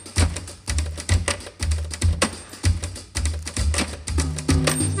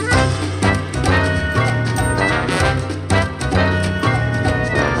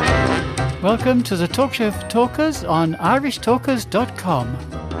Welcome to the Talk Show for Talkers on irishtalkers.com.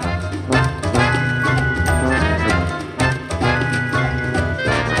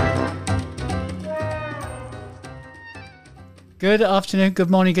 Good afternoon, good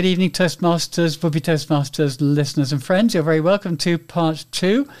morning, good evening, Toastmasters, would-be Toastmasters, listeners and friends. You're very welcome to part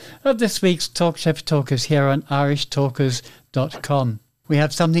 2 of this week's Talk Show for Talkers here on irishtalkers.com. We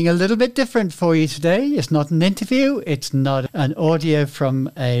have something a little bit different for you today. It's not an interview. It's not an audio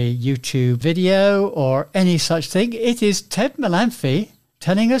from a YouTube video or any such thing. It is Ted Malamphy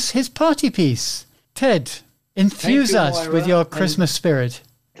telling us his party piece. Ted, infuse us with your Christmas spirit.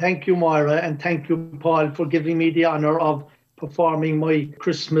 Thank you, Moira, and thank you, Paul, for giving me the honour of performing my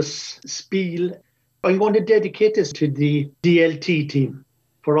Christmas spiel. I'm going to dedicate this to the DLT team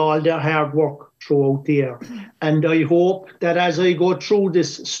for all their hard work throughout the year. And I hope that as I go through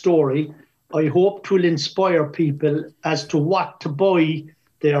this story, I hope to inspire people as to what to buy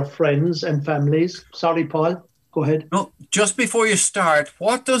their friends and families. Sorry, Paul, go ahead. No, just before you start,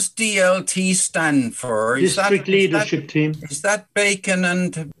 what does DLT stand for? District Leadership Team. Is that bacon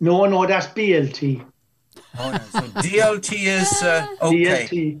and... No, that's BLT. Oh, no. So DLT is okay.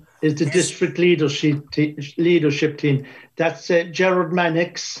 DLT is the District Leadership Team. That's Gerard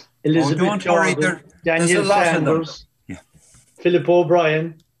Mannix, Elizabeth Jordan, Daniel Sanders, Philip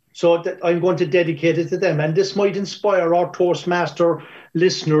O'Brien. So I'm going to dedicate it to them. And this might inspire our Toastmaster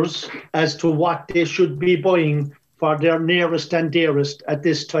listeners as to what they should be buying for their nearest and dearest at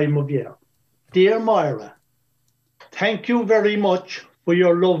this time of year. Dear Moira, thank you very much for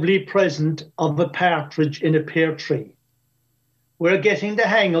your lovely present of a partridge in a pear tree. We're getting the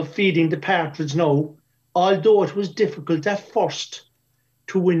hang of feeding the partridge now, although it was difficult at first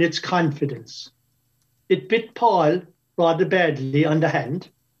to win its confidence. It bit Paul rather badly on the hand,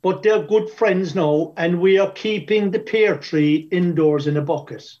 but they're good friends now, and we are keeping the pear tree indoors in a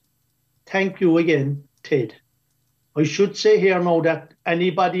bucket. Thank you again, Ted. I should say here now that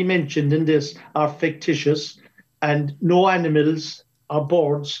anybody mentioned in this are fictitious, and no animals or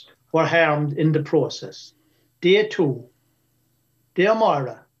birds were harmed in the process. Day 2. Dear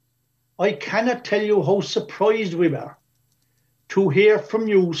Moira, I cannot tell you how surprised we were to hear from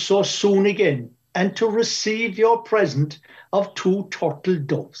you so soon again and to receive your present of 2 turtle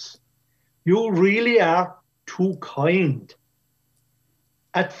doves. You really are too kind.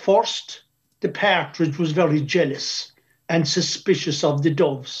 At first, the partridge was very jealous and suspicious of the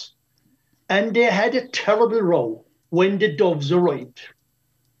doves, and they had a terrible row when the doves arrived.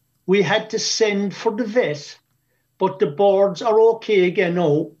 We had to send for the vet, but the birds are okay again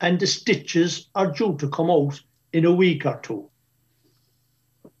now, and the stitches are due to come out in a week or 2.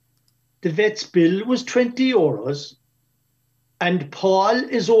 The vet's bill was €20, and Paul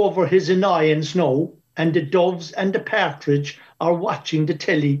is over his annoyance now, and the doves and the partridge are watching the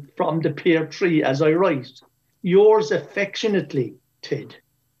telly from the pear tree as I write. Yours affectionately, Ted.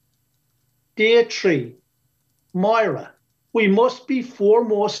 Day 3. Moira, we must be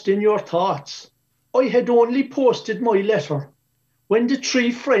foremost in your thoughts. I had only posted my letter when the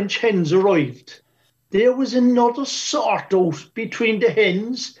 3 French hens arrived. There was another sort out between the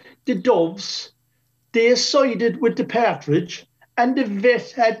hens, the doves. They sided with the partridge, and the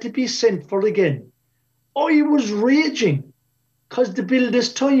vet had to be sent for again. I was raging, because the bill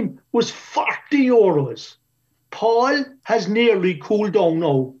this time was €40. Paul has nearly cooled down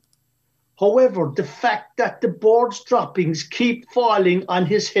now. However, the fact that the birds' droppings keep falling on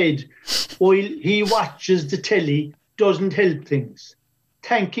his head while he watches the telly doesn't help things.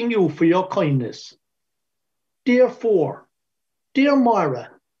 Thanking you for your kindness. Dear 4, Dear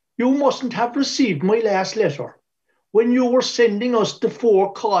Moira, you mustn't have received my last letter when you were sending us the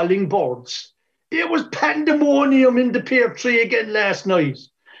 4 calling birds. It was pandemonium in the pear tree again last night,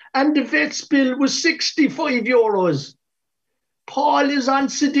 and the vet's bill was €65. Paul is on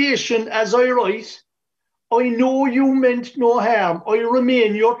sedation as I write. I know you meant no harm. I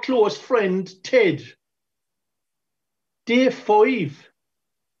remain your close friend, Ted. Day 5.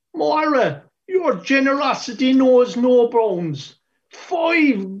 Moira, your generosity knows no bounds.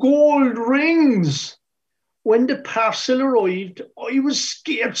 5 gold rings. When the parcel arrived, I was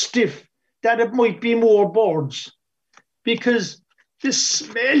scared stiff that it might be more birds, because the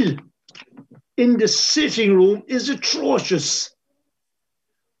smell in the sitting room is atrocious.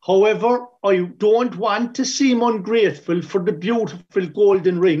 However, I don't want to seem ungrateful for the beautiful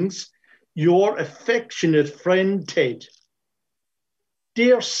golden rings. Your affectionate friend, Ted.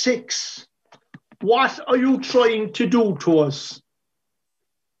 Dear 6, what are you trying to do to us?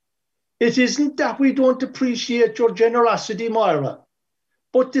 It isn't that we don't appreciate your generosity, Moira,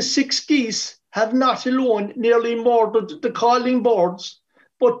 but the 6 geese have not alone nearly murdered the calling birds,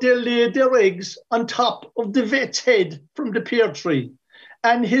 but they laid their eggs on top of the vet's head from the pear tree.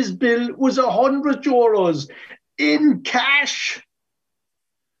 And his bill was €100 in cash.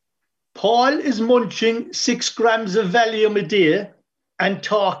 Paul is munching 6 grams of Valium a day and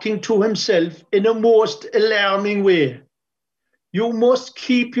talking to himself in a most alarming way. You must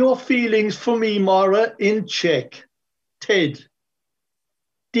keep your feelings for me, Moira, in check. Ted.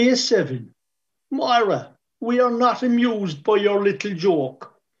 Day 7. Moira, we are not amused by your little joke.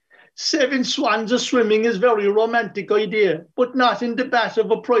 7 swans a swimming is a very romantic idea, but not in the bath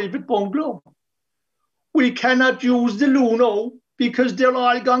of a private bungalow. We cannot use the loo now because they're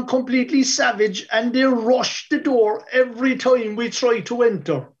all gone completely savage and they rush the door every time we try to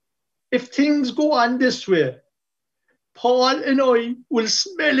enter. If things go on this way, Paul and I will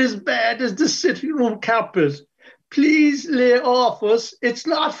smell as bad as the sitting room carpet. Please lay off us. It's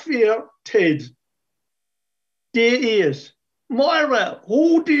not fair, Ted. Day 8. Moira,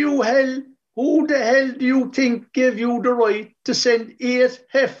 who the hell do you think gave you the right to send 8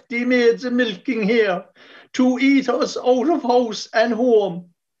 hefty maids of milking here to eat us out of house and home?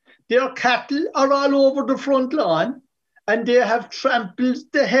 Their cattle are all over the front lawn and they have trampled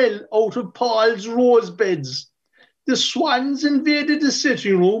the hell out of Paul's rose beds. The swans invaded the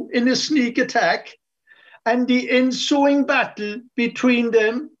sitting room in a sneak attack, and the ensuing battle between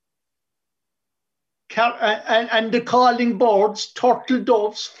them and the calling birds, turtle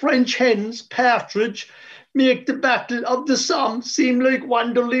doves, French hens, partridge, make the battle of the Somme seem like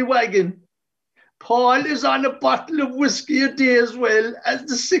Wanderley Wagon. Paul is on a bottle of whiskey a day as well as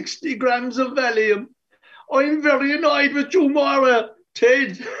the 60 grams of Valium. I'm very annoyed with you, Moira.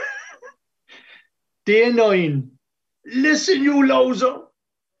 Ted. Day 9. Listen, you loser.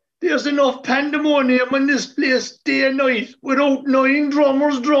 There's enough pandemonium in this place day and night without 9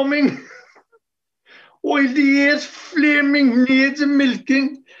 drummers drumming. While the 8 flaming maids of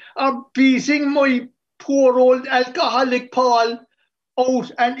milking are beating my poor old alcoholic Paul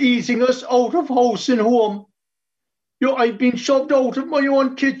out and eating us out of house and home. I've been shoved out of my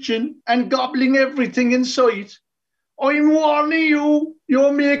own kitchen and gobbling everything in sight. I'm warning you,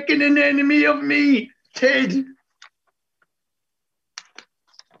 you're making an enemy of me, Ted.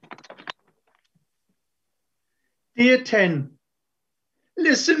 Day 10.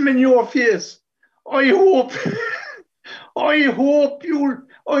 Listen, manure face. I hope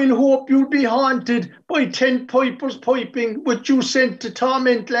you'll be haunted by 10 pipers piping which you sent to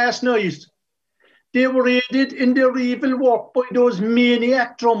torment last night. They were aided in their evil work by those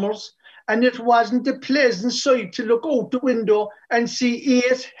maniac drummers, and it wasn't a pleasant sight to look out the window and see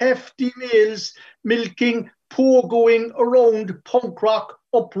 8 hefty males milking, pogoing around punk rock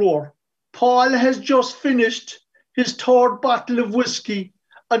uproar. Paul has just finished his 3rd bottle of whiskey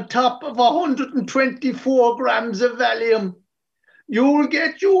on top of 124 grams of Valium. You'll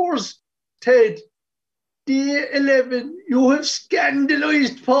get yours, Ted. Day 11, you have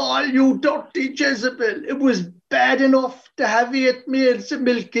scandalized Paul, you dirty Jezebel. It was bad enough to have 8 maids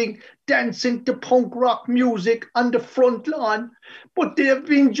milking, dancing to punk rock music on the front lawn, but they have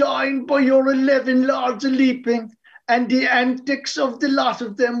been joined by your 11 lords of leaping, and the antics of the lot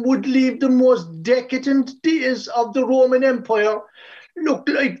of them would leave the most decadent days of the Roman Empire look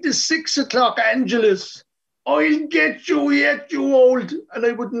like the 6 o'clock Angelus. I'll get you yet, you old, and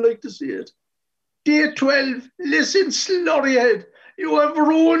I wouldn't like to see it. Day 12, listen, slurryhead, you have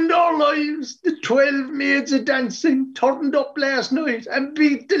ruined our lives. The 12 maids of dancing turned up last night and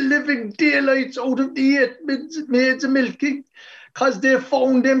beat the living daylights out of the 8 maids of milking because they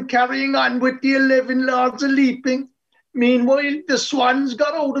found them carrying on with the 11 lords of leaping. Meanwhile, the swans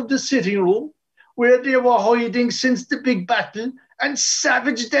got out of the sitting room where they were hiding since the big battle and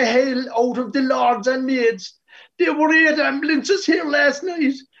savaged the hell out of the lords and maids. There were 8 ambulances here last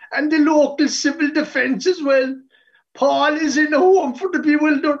night and the local civil defence as well. Paul is in a home for the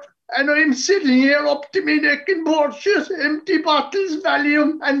bewildered, and I'm sitting here up to my neck in bullshit, empty bottles,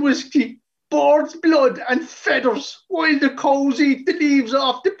 Valium and whiskey, birds' blood and feathers, while the cows eat the leaves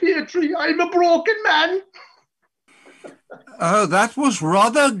off the pear tree. I'm a broken man. Oh, that was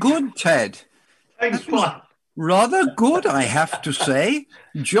rather good, Ted. Thanks, Paul. Rather good, I have to say.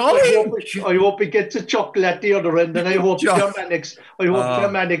 Jolly. I hope it gets a chuckle at the other end, and I hope Germanics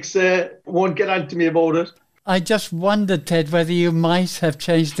won't get on to me about it. I just wondered, Ted, whether you might have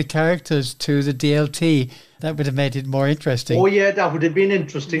changed the characters to the DLT. That would have made it more interesting. Oh, yeah, that would have been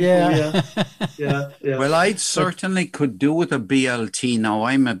interesting. Yeah. Yeah. Well, I certainly could do with a BLT now.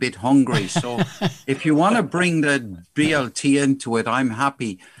 I'm a bit hungry. So if you want to bring the BLT into it, I'm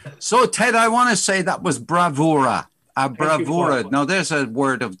happy. So, Ted, I want to say that was bravura. a bravura. Paul. Now, there's a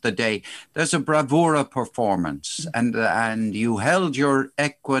word of the day. There's a bravura performance, and you held your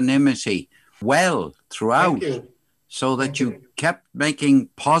equanimity well throughout, so that you kept making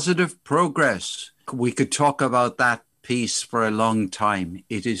positive progress. We could talk about that piece for a long time.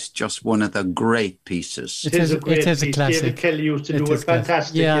 It is just one of the great pieces. It is a great piece. Classic. David Kelly used to do it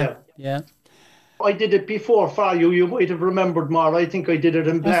fantastic. Yeah. I did it before for you. You might have remembered more. I think I did it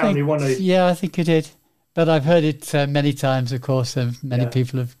in Blarney one night. Yeah, I think you did. But I've heard it many times, of course, and many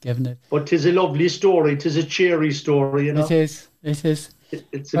people have given it. But 'tis a lovely story. 'Tis a cheery story, you know. It is.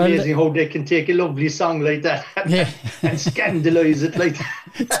 It's amazing how they can take a lovely song like that and scandalise it like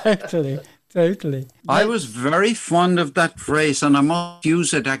that. Totally. I was very fond of that phrase, and I must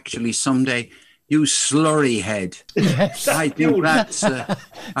use it actually someday. You slurry head. Yes. I think that's a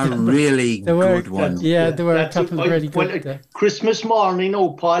really good one. There were a couple of really good. Well, Christmas morning,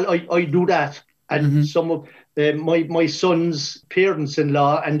 Paul, I do that. And some of my son's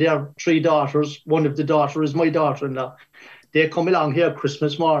parents-in-law and their 3 daughters, one of the daughters is my daughter-in-law, they come along here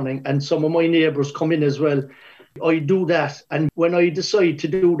Christmas morning, and some of my neighbours come in as well. I do that, and when I decide to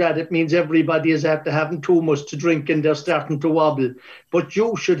do that, it means everybody is after having too much to drink and they're starting to wobble. But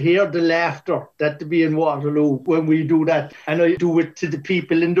you should hear the laughter that be in Waterloo when we do that, and I do it to the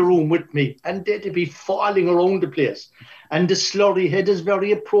people in the room with me, and they'd be falling around the place. And the slurry head is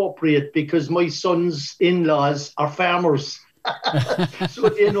very appropriate because my son's in-laws are farmers. So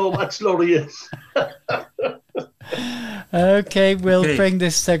they know what slurry is. Okay, we'll bring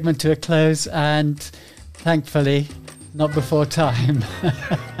this segment to a close, and thankfully not before time.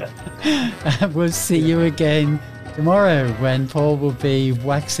 We'll see you again tomorrow when Paul will be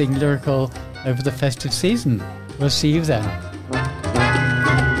waxing lyrical over the festive season. We'll see you then.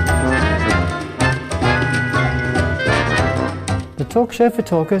 The Talk Show for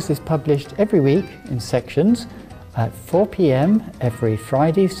Talkers is published every week in sections at 4 p.m. every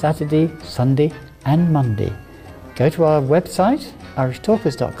Friday, Saturday, Sunday and Monday. Go to our website,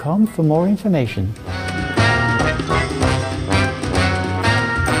 irishtalkers.com, for more information.